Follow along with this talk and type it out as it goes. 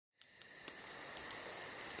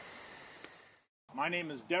My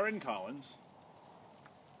name is Darren Collins,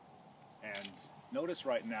 and notice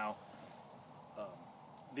right now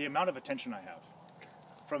the amount of attention I have.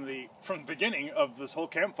 From the beginning of this whole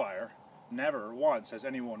campfire, never once has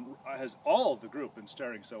all of the group been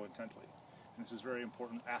staring so intently. And this is a very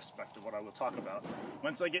important aspect of what I will talk about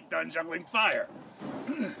once I get done juggling fire.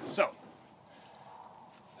 So,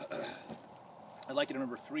 I'd like you to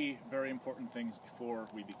remember 3 very important things before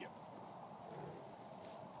we begin.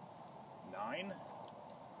 9,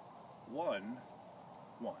 1,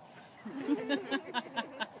 1.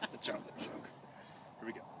 It's a chocolate joke. Here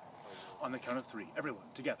we go. On the count of 3, everyone,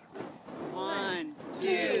 together. 1,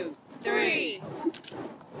 2, 3.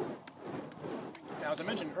 Now, as I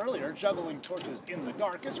mentioned earlier, juggling torches in the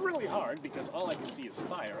dark is really hard because all I can see is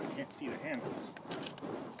fire. I can't see the handles.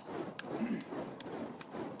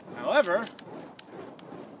 However,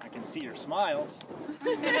 I can see your smiles.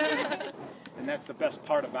 And that's the best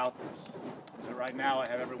part about this. So right now I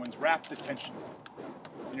have everyone's rapt attention.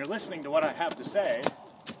 And you're listening to what I have to say,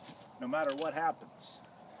 no matter what happens.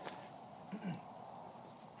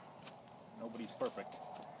 Nobody's perfect.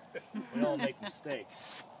 We all make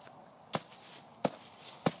mistakes.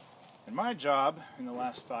 And my job in the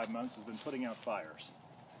last 5 months has been putting out fires.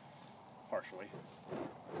 Partially.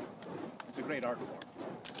 It's a great art form.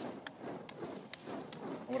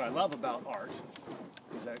 And what I love about art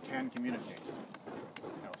is that it can communicate.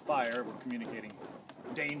 Now, fire, we're communicating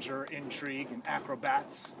danger, intrigue, and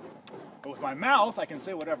acrobats. But with my mouth, I can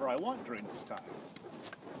say whatever I want during this time.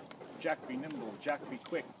 Jack be nimble, Jack be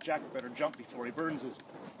quick, Jack better jump before he burns his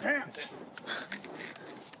pants.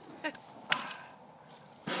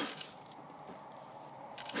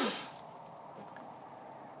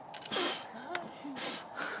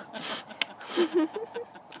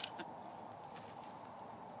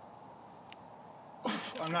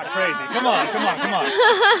 I'm not crazy. Come on.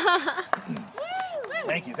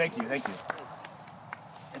 Thank you.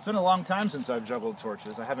 It's been a long time since I've juggled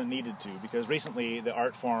torches. I haven't needed to because recently the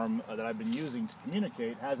art form that I've been using to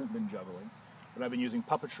communicate hasn't been juggling, but I've been using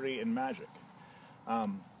puppetry and magic.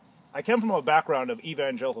 I come from a background of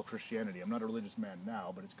evangelical Christianity. I'm not a religious man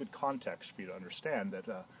now, but it's good context for you to understand that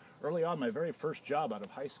early on, my very first job out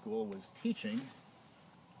of high school was teaching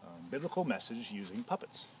biblical message using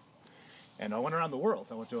puppets. And I went around the world.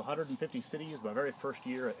 I went to 150 cities my very first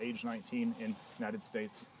year at age 19 in the United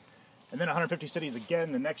States. And then 150 cities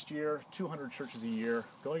again the next year, 200 churches a year,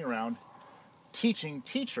 going around teaching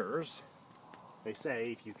teachers. They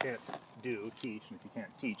say if you can't do, teach, and if you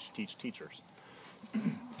can't teach, teach teachers.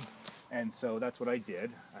 And so that's what I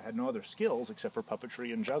did. I had no other skills except for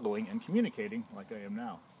puppetry and juggling and communicating like I am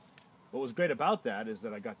now. What was great about that is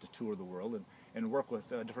that I got to tour the world and work with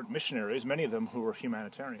different missionaries, many of them who were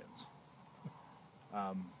humanitarians.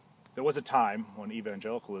 There was a time when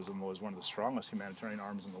evangelicalism was one of the strongest humanitarian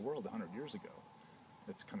arms in the world 100 years ago.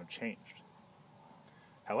 It's kind of changed.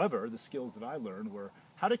 However, the skills that I learned were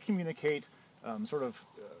how to communicate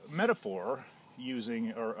metaphor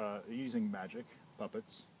using magic,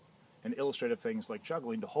 puppets, and illustrative things like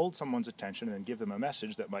juggling to hold someone's attention and give them a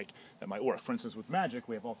message that might work. For instance, with magic,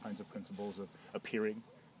 we have all kinds of principles of appearing,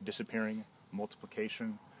 disappearing,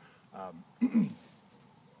 multiplication,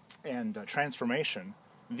 and transformation.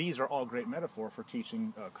 These are all great metaphor for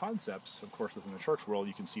teaching concepts. Of course, within the church world,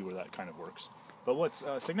 you can see where that kind of works. But what's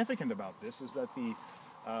significant about this is that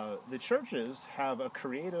the churches have a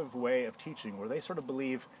creative way of teaching where they sort of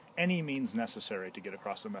believe any means necessary to get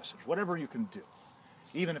across a message, whatever you can do.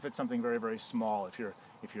 Even if it's something very, very small. If you're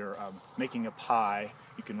making a pie,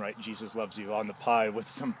 you can write "Jesus loves you" on the pie with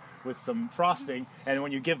some frosting, and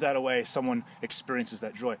when you give that away, someone experiences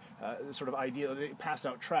that joy. The sort of idea they pass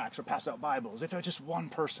out tracts or pass out Bibles. If just one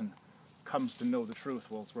person comes to know the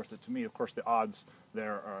truth, well, it's worth it to me. Of course, the odds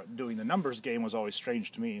there doing the numbers game was always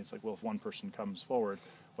strange to me. It's like, well, if one person comes forward,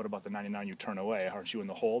 what about the 99 you turn away? Aren't you in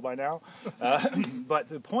the hole by now? But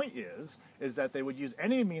the point is that they would use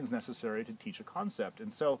any means necessary to teach a concept.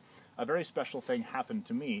 And so a very special thing happened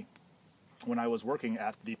to me when I was working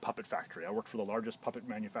at the puppet factory. I worked for the largest puppet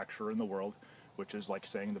manufacturer in the world, which is like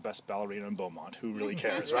saying the best ballerina in Beaumont. Who really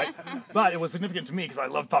cares, right? But it was significant to me because I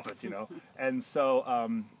love puppets, And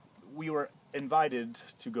so we were invited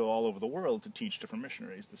to go all over the world to teach different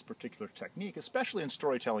missionaries this particular technique, especially in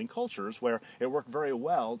storytelling cultures where it worked very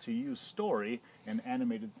well to use story and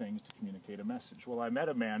animated things to communicate a message. Well, I met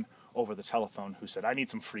a man over the telephone who said, "I need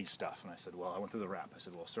some free stuff." And I said, well, I went through the wrap. I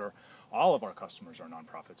said, well, sir, all of our customers are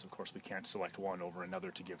nonprofits. Of course, we can't select one over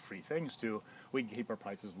another to give free things to. We can keep our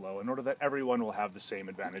prices low in order that everyone will have the same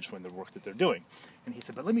advantage when the work that they're doing. And he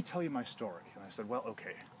said, but let me tell you my story. And I said, well,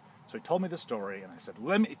 okay. So he told me the story, and I said,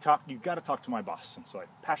 let me talk, you've got to talk to my boss. And so I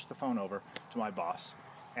passed the phone over to my boss,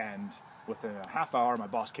 and within a half hour, my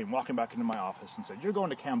boss came walking back into my office and said, you're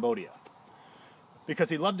going to Cambodia. Because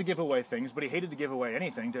he loved to give away things, but he hated to give away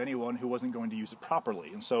anything to anyone who wasn't going to use it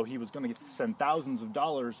properly. And so he was going to send thousands of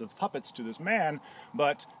dollars of puppets to this man,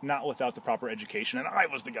 but not without the proper education, and I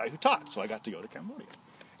was the guy who taught, so I got to go to Cambodia.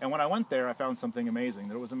 And when I went there, I found something amazing.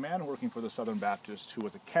 There was a man working for the Southern Baptist who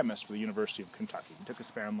was a chemist for the University of Kentucky. He took his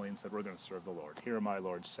family and said, we're going to serve the Lord. Here, my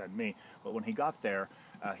Lord, send me. But when he got there,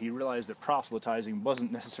 he realized that proselytizing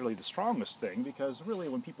wasn't necessarily the strongest thing, because really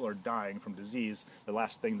when people are dying from disease, the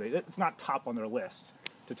last thing it's not top on their list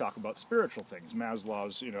to talk about spiritual things.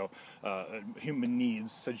 Maslow's, human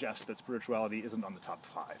needs suggest that spirituality isn't on the top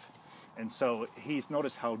 5. And so he's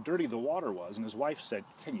noticed how dirty the water was, and his wife said,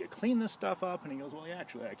 can you clean this stuff up? And he goes, well, yeah,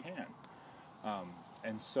 actually, I can.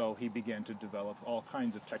 And so he began to develop all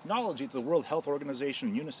kinds of technology that the World Health Organization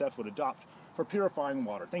and UNICEF would adopt for purifying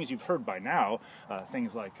water. Things you've heard by now,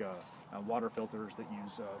 things like water filters that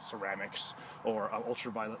use ceramics or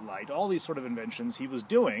ultraviolet light, all these sort of inventions he was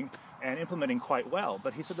doing and implementing quite well.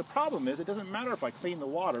 But he said the problem is it doesn't matter if I clean the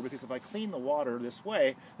water, because if I clean the water this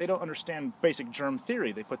way, they don't understand basic germ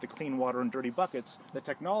theory. They put the clean water in dirty buckets. The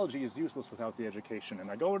technology is useless without the education.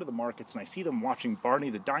 And I go into the markets and I see them watching Barney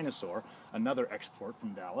the dinosaur, another export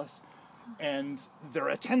from Dallas, and they're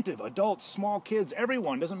attentive, adults, small kids,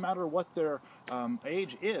 everyone, doesn't matter what their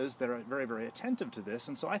age is, they're very, very attentive to this,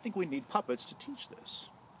 and so I think we need puppets to teach this.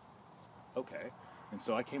 Okay, and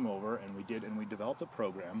so I came over and we developed a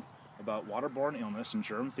program about waterborne illness and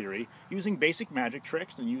germ theory, using basic magic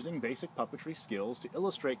tricks and using basic puppetry skills to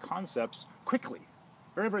illustrate concepts quickly.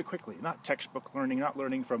 Very, very quickly. Not textbook learning, not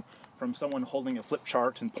learning from someone holding a flip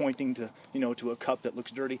chart and pointing to, to a cup that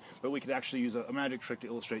looks dirty, but we could actually use a magic trick to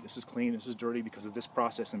illustrate this is clean, this is dirty because of this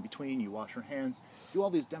process in between. You wash your hands, do all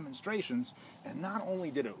these demonstrations, and not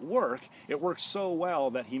only did it worked so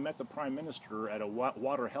well that he met the Prime Minister at a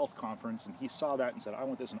water health conference, and he saw that and said, I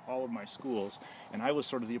want this in all of my schools. And I was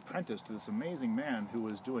sort of the apprentice to this amazing man who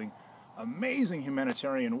was doing amazing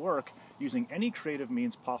humanitarian work using any creative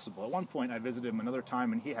means possible. At one point I visited him another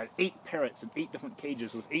time, and he had 8 parrots in 8 different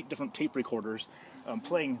cages with 8 different tape recorders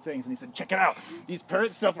playing things, and he said, check it out, these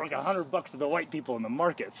parrots sell for like $100 to the white people in the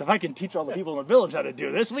market, so if I can teach all the people in the village how to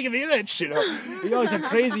do this, we can be rich, He always had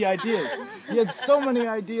crazy ideas. He had so many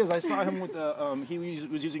ideas. I saw him with he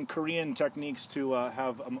was using Korean techniques to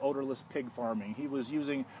have odorless pig farming. He was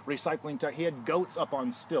using recycling he had goats up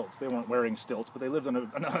on stilts. They weren't wearing stilts, but they lived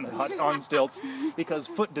on stilts because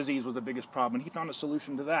foot disease was the biggest problem, and he found a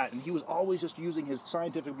solution to that. And he was always just using his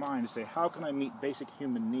scientific mind to say, how can I meet basic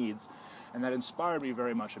human needs? And that inspired me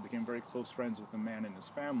very much. I became very close friends with the man and his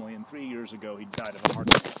family, and 3 years ago he died of a heart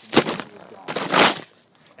attack.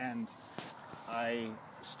 And I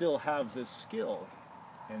still have this skill.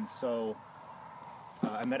 And so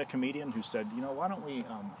I met a comedian who said, why don't we,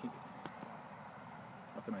 how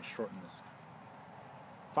can I shorten this?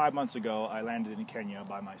 5 months ago, I landed in Kenya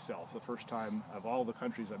by myself. The first time of all the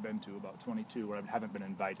countries I've been to, about 22, where I haven't been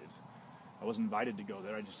invited. I wasn't invited to go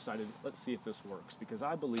there. I just decided, let's see if this works. Because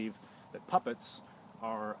I believe that puppets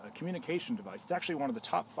are a communication device. It's actually one of the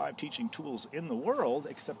top 5 teaching tools in the world,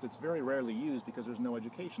 except it's very rarely used because there's no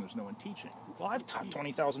education, there's no one teaching. Well, I've taught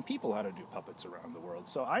 20,000 people how to do puppets around the world,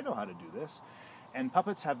 so I know how to do this. And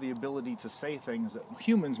puppets have the ability to say things that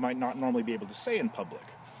humans might not normally be able to say in public.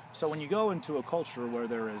 So when you go into a culture where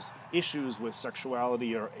there is issues with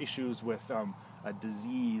sexuality or issues with a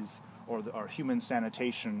disease or human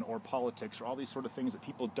sanitation or politics or all these sort of things that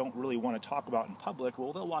people don't really want to talk about in public,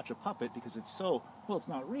 well, they'll watch a puppet because it's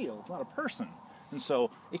not real, it's not a person. And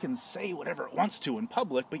so it can say whatever it wants to in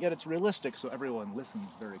public, but yet it's realistic, so everyone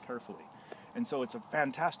listens very carefully. And so it's a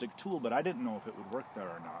fantastic tool, but I didn't know if it would work there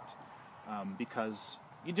or not, because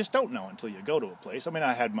you just don't know until you go to a place. I mean,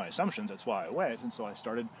 I had my assumptions, that's why I went, and so I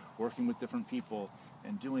started working with different people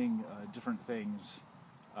and doing different things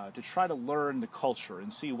to try to learn the culture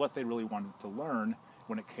and see what they really wanted to learn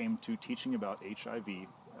when it came to teaching about HIV,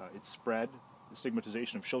 its spread, the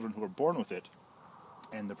stigmatization of children who are born with it,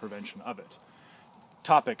 and the prevention of it.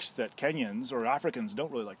 Topics that Kenyans or Africans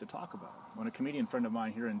don't really like to talk about. When a comedian friend of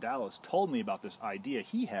mine here in Dallas told me about this idea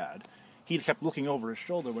he had, he kept looking over his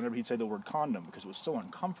shoulder whenever he'd say the word condom because it was so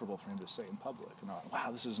uncomfortable for him to say in public. And I thought,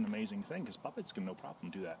 wow, this is an amazing thing because puppets can no problem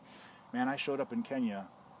do that. Man, I showed up in Kenya,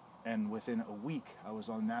 and within a week I was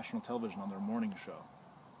on national television on their morning show.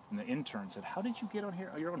 And the intern said, how did you get on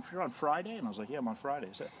here? You're on Friday? And I was like, yeah, I'm on Friday.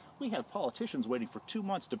 He said, we have politicians waiting for 2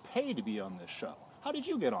 months to pay to be on this show. how did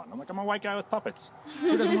you get on? I'm like, I'm a white guy with puppets.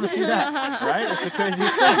 Who doesn't want to see that, right? It's the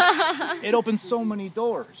craziest thing. It opens so many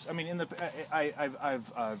doors. I mean,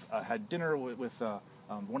 I've had dinner with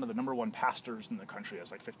one of the #1 pastors in the country.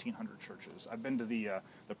 Has like 1,500 churches. I've been to the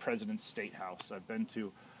President's State House. I've been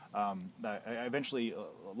to. I eventually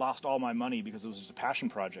lost all my money because it was just a passion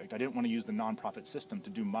project. I didn't want to use the nonprofit system to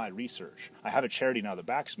do my research. I have a charity now that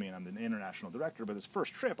backs me, and I'm the international director. But this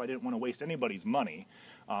first trip, I didn't want to waste anybody's money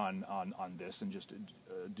on this and just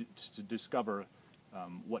to discover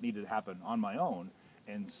what needed to happen on my own.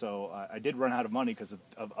 And so I did run out of money because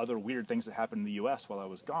of other weird things that happened in the U.S. while I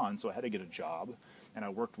was gone. So I had to get a job, and I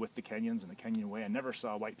worked with the Kenyans in the Kenyan way. I never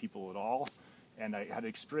saw white people at all. And I had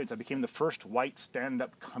experience. I became the first white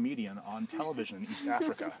stand-up comedian on television in East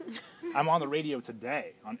Africa. I'm on the radio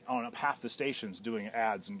today on half the stations doing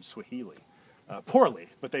ads in Swahili. Poorly,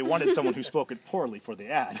 but they wanted someone who spoke it poorly for the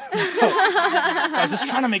ad. So I was just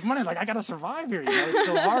trying to make money. Like, I got to survive here. You know, it's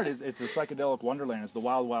so hard. It's a psychedelic wonderland. It's the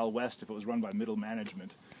Wild Wild West if it was run by middle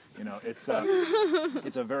management. You know, it's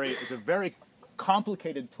a very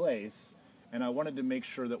complicated place. And I wanted to make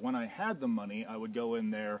sure that when I had the money, I would go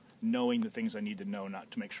in there knowing the things I need to know,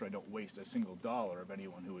 not to make sure I don't waste a single dollar of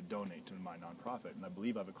anyone who would donate to my nonprofit. And I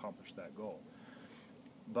believe I've accomplished that goal.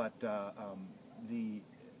 But the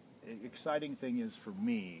exciting thing is for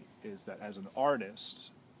me is that as an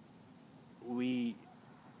artist, we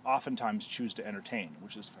oftentimes choose to entertain,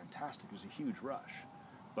 which is fantastic. There's a huge rush.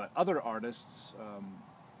 But other artists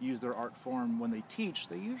use their art form when they teach.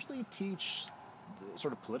 They usually teach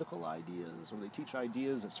sort of political ideas, or they teach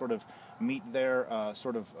ideas that sort of meet their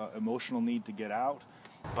emotional need to get out.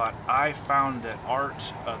 But I found that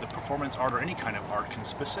art, the performance art or any kind of art, can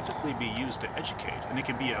specifically be used to educate, and it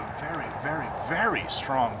can be a very, very, very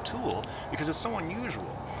strong tool because it's so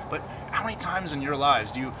unusual. But how many times in your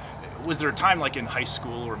lives was there a time like in high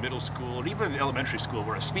school or middle school or even elementary school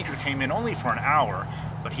where a speaker came in only for an hour,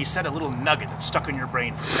 but he said a little nugget that stuck in your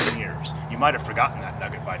brain for 10 years. You might have forgotten that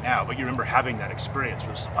nugget by now, but you remember having that experience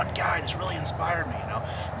where this one guy just really inspired me, you know?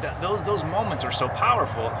 Those moments are so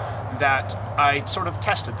powerful that I sort of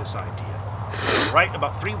tested this idea. Right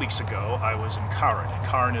about 3 weeks ago, I was in Karen, and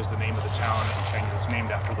Karen is the name of the town in Kenya that's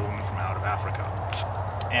named after the woman from out of Africa.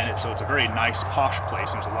 And so it's a very nice, posh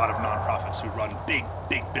place. There's a lot of nonprofits who run big,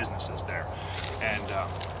 big businesses there. And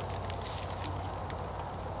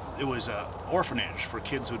it was an orphanage for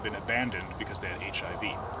kids who had been abandoned because they had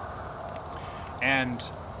HIV. And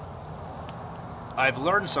I've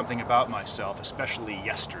learned something about myself, especially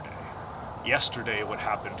yesterday. Yesterday, what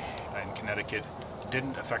happened in Connecticut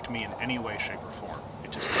didn't affect me in any way, shape, or form.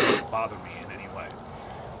 It just didn't bother me in any way.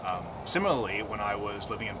 Similarly, when I was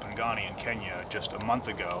living in Pangani in Kenya just a month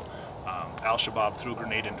ago, Al-Shabaab threw a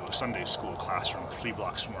grenade into a Sunday school classroom 3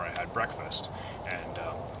 blocks from where I had breakfast, and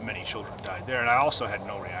many children died there, and I also had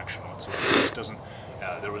no reaction whatsoever. It just doesn't,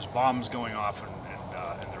 there was bombs going off, and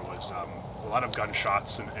there was a lot of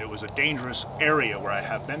gunshots, and it was a dangerous area where I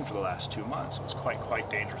have been for the last 2 months. It was quite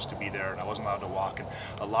dangerous to be there, and I wasn't allowed to walk, and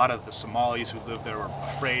a lot of the Somalis who lived there were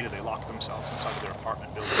afraid, and they locked themselves inside of their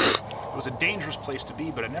apartment buildings. It was a dangerous place to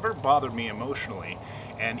be, but it never bothered me emotionally,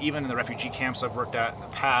 and even in the refugee camps I've worked at in the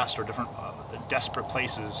past, or different desperate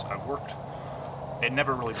places I've worked, it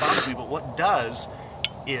never really bothered me. But what does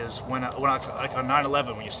is when like on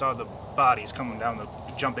 9/11, when you saw the bodies coming down,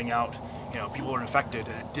 jumping out, you know, people were infected,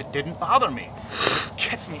 it didn't bother me. What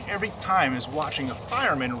gets me every time is watching a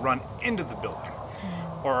fireman run into the building,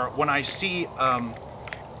 or when I see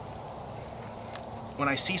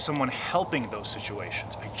someone helping those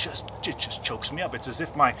situations, it just chokes me up. It's as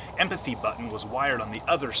if my empathy button was wired on the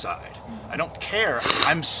other side. I don't care.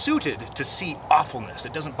 I'm suited to see awfulness.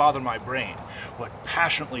 It doesn't bother my brain. What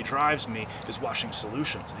passionately drives me is watching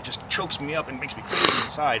solutions. It just chokes me up and makes me crazy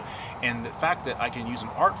inside. And the fact that I can use an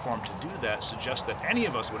art form to do that suggests that any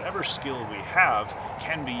of us, whatever skill we have,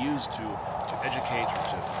 can be used to educate or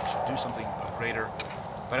to do something greater.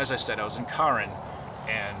 But as I said, I was in Karen,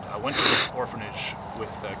 and I went to this orphanage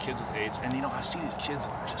with kids with AIDS, and you know, I see these kids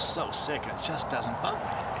that are just so sick, and it just doesn't bug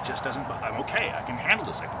me. It just doesn't bug. I'm okay. I can handle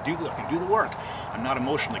this. I can do the work. I'm not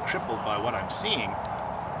emotionally crippled by what I'm seeing.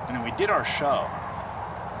 And then we did our show,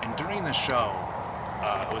 and during the show,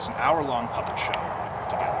 it was an hour-long puppet show that we put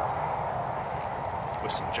together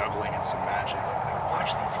with some juggling and some magic. And I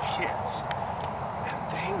watched these kids, and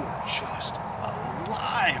they were just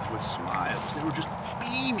alive with smiles. They were just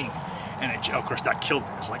beaming. And of course, that killed me.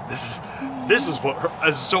 It was like, this is what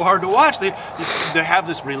is so hard to watch. They have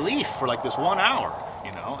this relief for like this 1 hour,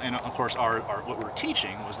 you know. And of course, what we're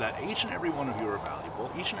teaching was that each and every one of you are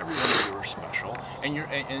valuable. Each and every one of you are special, and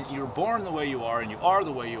you're born the way you are, and you are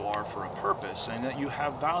the way you are for a purpose, and that you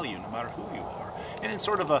have value no matter who you are. And it's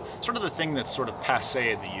sort of the thing that's sort of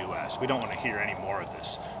passé in the U.S. We don't want to hear any more of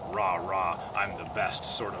this rah, I'm the best,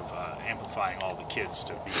 sort of amplifying all the kids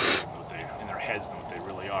to be in their heads than what they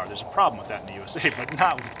really are. There's a problem with that in the USA, but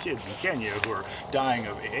not with kids in Kenya who are dying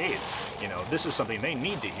of AIDS. You know, this is something they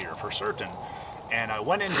need to hear for certain. And I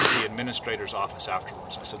went into the administrator's office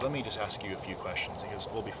afterwards. I said, let me just ask you a few questions. He goes,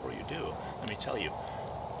 well, before you do, let me tell you,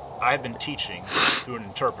 I've been teaching through an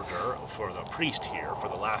interpreter for the priest here for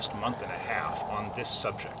the last month and a half on this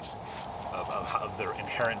subject of their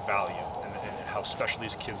inherent value and how special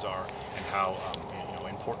these kids are and how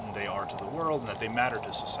important they are to the world and that they matter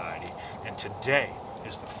to society. And today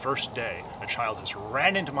is the first day a child has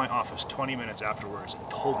ran into my office 20 minutes afterwards and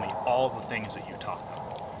told me all the things that you taught them.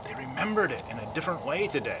 They remembered it in a different way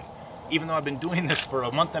today. Even though I've been doing this for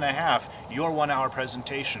a month and a half, your 1 hour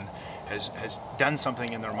presentation has done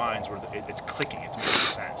something in their minds where it's clicking, it's making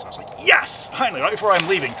sense. I was like, yes, finally, right before I'm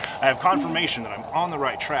leaving, I have confirmation that I'm on the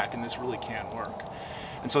right track and this really can work.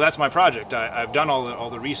 And so that's my project. I've done all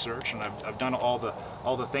the research, and I've done all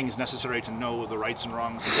the things necessary to know the rights and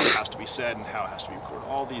wrongs and what has to be said and how it has to be recorded,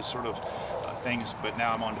 all these sort of things. But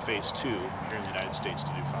now I'm on to phase 2 here in the United States to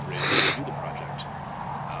do fundraising to do the project.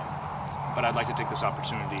 But I'd like to take this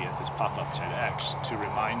opportunity at this pop-up TEDx to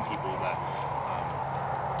remind people that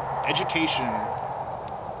education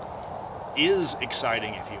is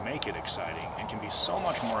exciting if you make it exciting, and can be so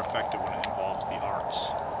much more effective when it involves the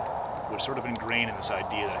arts. We're sort of ingrained in this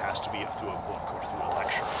idea that it has to be through a book or through a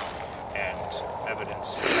lecture. And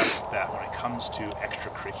evidence suggests that when it comes to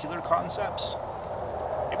extracurricular concepts,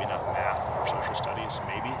 maybe not math or social studies,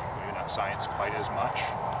 maybe not science quite as much,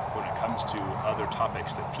 when it comes to other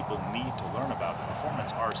topics that people need to learn about, the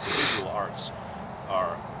performance arts, the visual arts,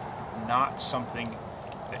 are not something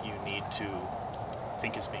that you need to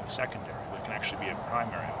think as being secondary, but can actually be a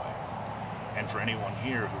primary way. And for anyone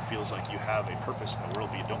here who feels like you have a purpose in the world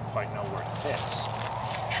but you don't quite know where it fits,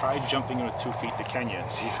 try jumping in with 2 feet to Kenya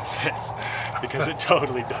and see if it fits, because it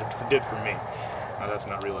totally did for me. Now that's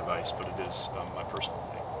not real advice, but it is my personal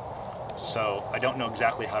thing. So I don't know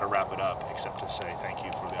exactly how to wrap it up except to say thank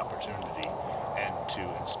you for the opportunity and to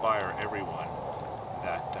inspire everyone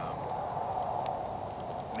that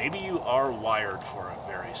maybe you are wired for a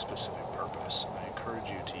very specific purpose. I encourage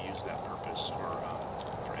you to use that purpose for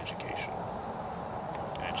education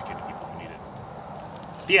and educating people who need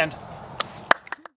it. The end.